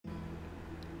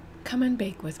Come and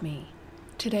bake with me.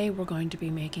 Today we're going to be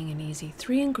making an easy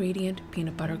 3-ingredient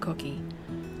peanut butter cookie,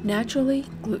 naturally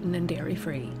gluten and dairy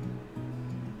free.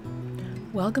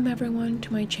 Welcome everyone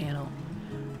to my channel,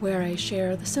 where I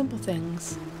share the simple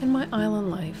things in my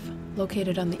island life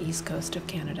located on the east coast of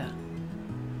Canada.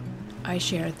 I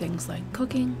share things like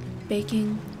cooking,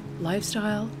 baking,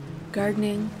 lifestyle,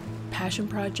 gardening, passion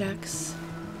projects,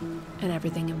 and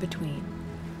everything in between.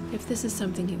 If this is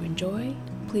something you enjoy,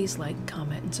 please like,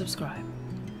 comment, and subscribe.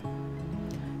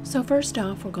 So first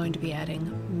off, we're going to be adding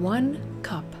 1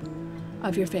 cup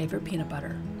of your favorite peanut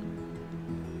butter.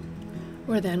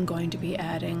 We're then going to be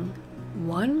adding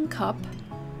 1 cup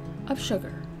of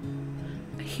sugar.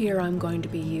 Here I'm going to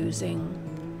be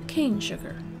using cane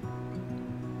sugar.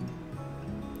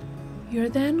 You're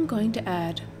then going to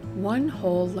add 1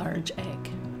 whole large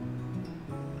egg.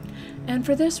 And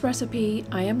for this recipe,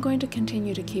 I am going to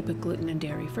continue to keep it gluten and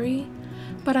dairy free,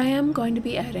 but I am going to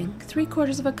be adding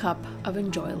 3/4 of a cup of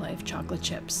Enjoy Life chocolate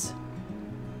chips.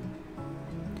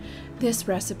 This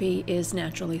recipe is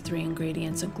naturally 3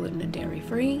 ingredients and gluten and dairy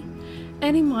free.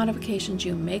 Any modifications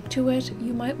you make to it,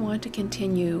 you might want to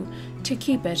continue to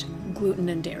keep it gluten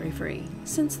and dairy free,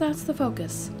 since that's the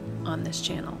focus on this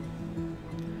channel.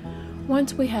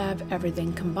 Once we have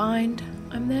everything combined,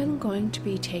 I'm then going to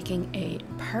be taking a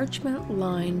parchment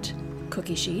lined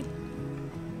cookie sheet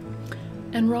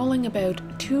and rolling about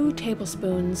 2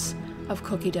 tablespoons of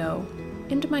cookie dough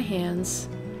into my hands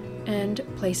and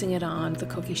placing it on the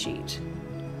cookie sheet.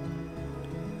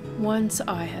 Once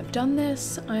I have done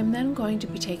this, I'm then going to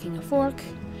be taking a fork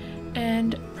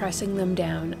and pressing them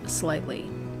down slightly.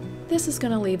 This is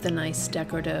going to leave the nice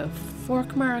decorative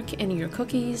fork mark in your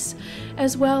cookies,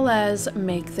 as well as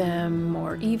make them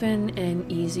more even and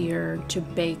easier to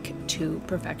bake to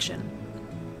perfection.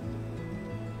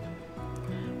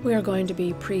 We are going to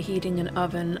be preheating an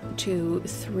oven to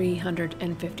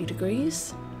 350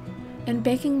 degrees and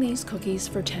baking these cookies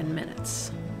for 10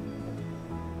 minutes.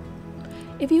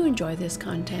 If you enjoy this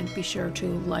content, be sure to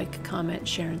like, comment,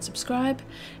 share, and subscribe,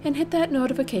 and hit that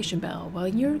notification bell while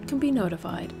you can be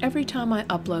notified every time I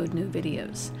upload new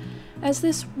videos, as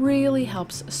this really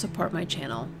helps support my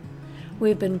channel.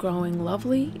 We've been growing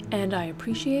lovely, and I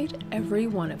appreciate every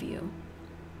one of you.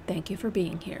 Thank you for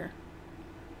being here.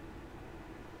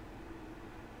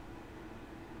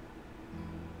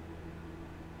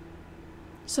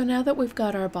 So now that we've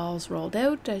got our balls rolled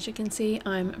out, as you can see,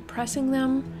 I'm pressing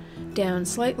them down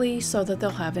slightly so that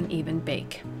they'll have an even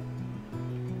bake.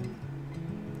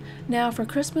 Now for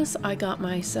Christmas, I got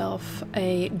myself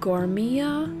a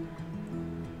Gourmet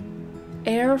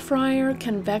air fryer,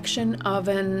 convection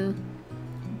oven,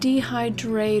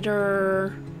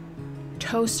 dehydrator,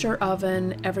 toaster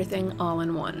oven, everything all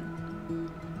in one,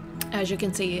 as you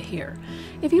can see here.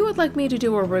 If you would like me to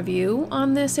do a review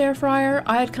on this air fryer,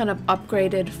 I had kind of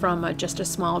upgraded from just a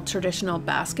small traditional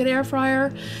basket air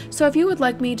fryer. So if you would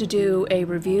like me to do a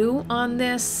review on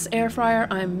this air fryer,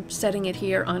 I'm setting it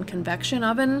here on convection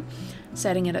oven,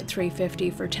 setting it at 350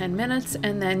 for 10 minutes,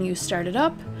 and then you start it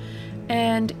up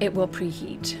and it will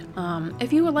preheat.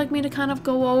 If you would like me to kind of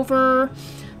go over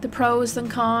the pros and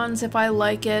cons, if I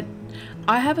like it,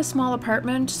 I have a small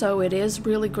apartment, so it is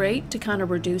really great to kind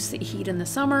of reduce the heat in the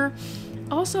summer.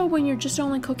 Also, when you're just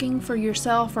only cooking for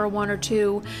yourself or 1 or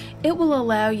 2, it will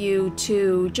allow you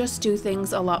to just do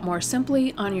things a lot more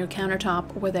simply on your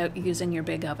countertop without using your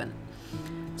big oven.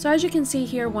 So as you can see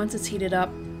here, once it's heated up,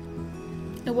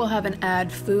 it will have an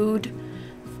add food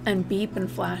and beep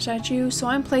and flash at you. So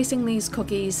I'm placing these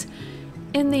cookies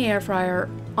in the air fryer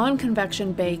on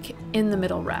convection bake in the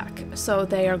middle rack. So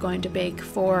they are going to bake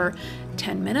for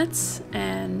 10 minutes,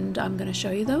 and I'm going to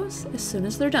show you those as soon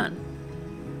as they're done.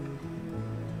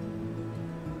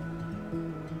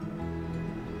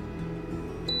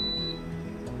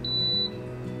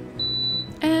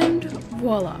 And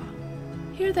voila,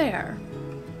 here they are,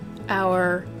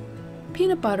 our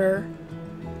peanut butter,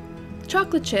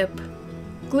 chocolate chip,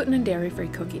 gluten and dairy free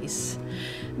cookies.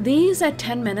 These at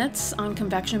 10 minutes on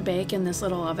convection bake in this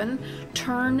little oven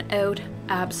turn out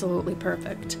absolutely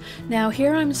perfect. Now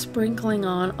here I'm sprinkling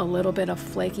on a little bit of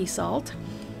flaky salt.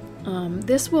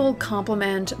 This will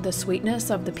complement the sweetness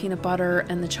of the peanut butter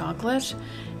and the chocolate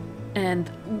and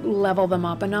level them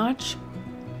up a notch.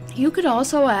 You could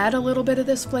also add a little bit of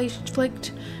this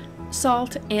flaked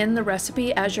salt in the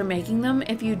recipe as you're making them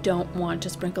if you don't want to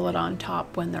sprinkle it on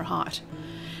top when they're hot.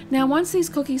 Now once these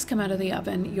cookies come out of the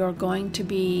oven, you're going to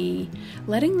be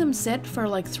letting them sit for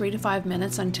like 3 to 5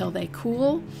 minutes until they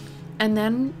cool, and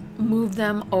then move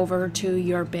them over to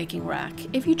your baking rack.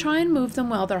 If you try and move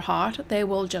them while they're hot, they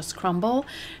will just crumble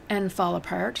and fall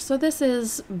apart. So this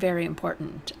is very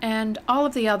important. And all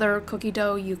of the other cookie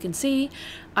dough you can see,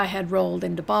 I had rolled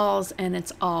into balls and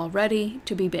it's all ready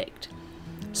to be baked.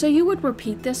 So you would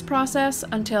repeat this process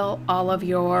until all of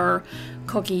your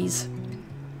cookies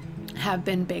have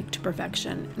been baked to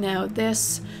perfection. Now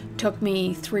this took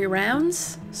me 3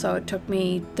 rounds, so it took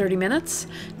me 30 minutes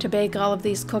to bake all of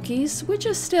these cookies, which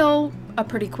is still a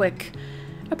pretty quick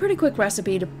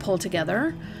recipe to pull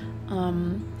together.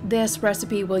 This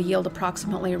recipe will yield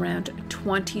approximately around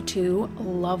 22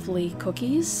 lovely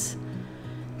cookies.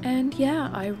 And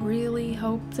yeah, I really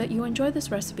hope that you enjoy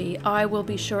this recipe. I will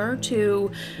be sure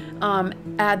to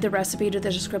add the recipe to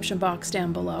the description box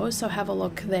down below, so have a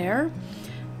look there.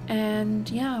 And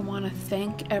yeah, I want to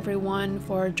thank everyone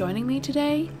for joining me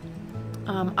today.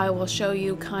 I will show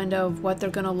you kind of what they're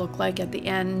going to look like at the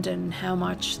end and how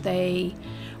much they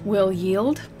will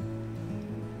yield.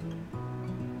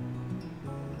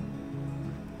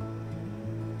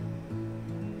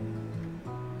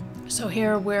 So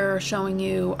here we're showing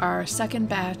you our second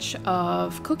batch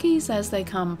of cookies as they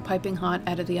come piping hot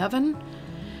out of the oven.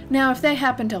 Now, if they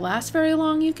happen to last very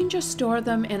long, you can just store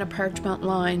them in a parchment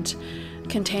lined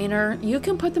container. You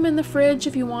can put them in the fridge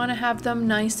if you want to have them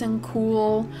nice and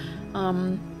cool,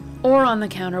 or on the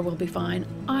counter will be fine.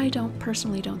 I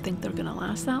personally don't think they're gonna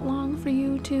last that long for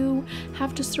you to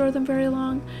have to store them very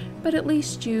long, but at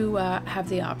least you have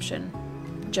the option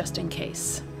just in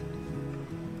case.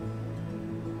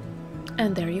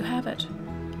 And there you have it,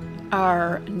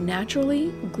 our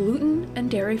naturally gluten and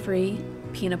dairy-free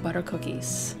peanut butter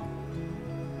cookies.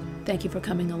 Thank you for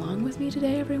coming along with me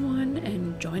today, everyone,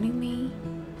 and joining me.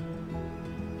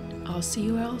 I'll see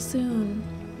you all soon.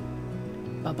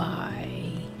 Bye-bye.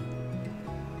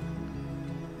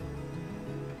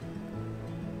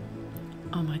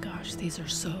 Oh my gosh, these are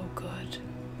so good.